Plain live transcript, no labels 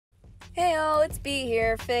Hey all, it's B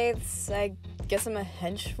here, Faiths. I guess I'm a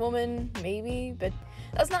henchwoman, maybe, but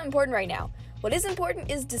that's not important right now. What is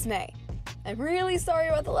important is Dismay. I'm really sorry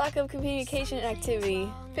about the lack of communication and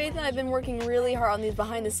activity. Faith and I have been working really hard on these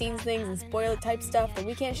behind-the-scenes things and spoiler-type stuff that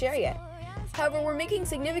we can't share yet. However, we're making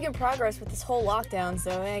significant progress with this whole lockdown,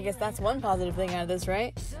 so I guess that's one positive thing out of this,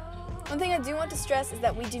 right? One thing I do want to stress is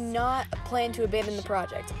that we do not plan to abandon the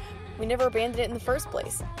project. We never abandoned it in the first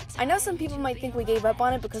place. I know some people might think we gave up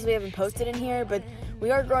on it because we haven't posted in here, but we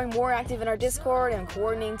are growing more active in our Discord and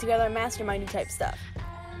coordinating together masterminding type stuff.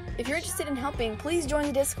 If you're interested in helping, please join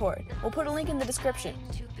the Discord. We'll put a link in the description.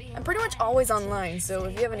 I'm pretty much always online, so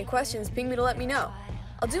if you have any questions, ping me to let me know.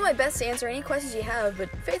 I'll do my best to answer any questions you have, but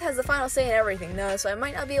Faith has the final say in everything though, so I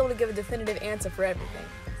might not be able to give a definitive answer for everything.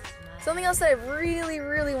 Something else that I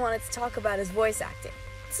really wanted to talk about is voice acting.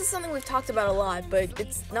 This is something we've talked about a lot, but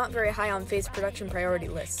it's not very high on Faith's production priority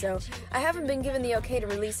list, so I haven't been given the okay to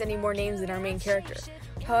release any more names than our main character.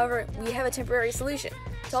 However, we have a temporary solution.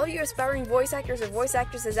 To all of you aspiring voice actors or voice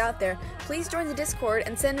actresses out there, please join the Discord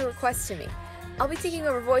and send a request to me. I'll be taking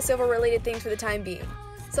over voiceover related things for the time being.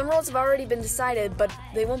 Some roles have already been decided, but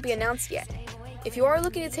they won't be announced yet. If you are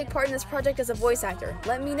looking to take part in this project as a voice actor,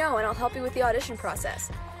 let me know and I'll help you with the audition process.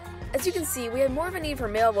 As you can see, we have more of a need for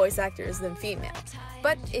male voice actors than female.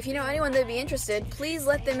 But if you know anyone that'd be interested, please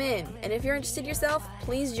let them in. And if you're interested yourself,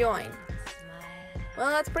 please join. Well,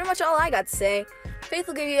 that's pretty much all I got to say. Faith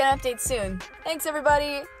will give you an update soon. Thanks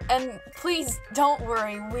everybody, and please don't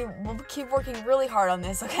worry, we'll keep working really hard on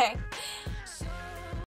this, okay?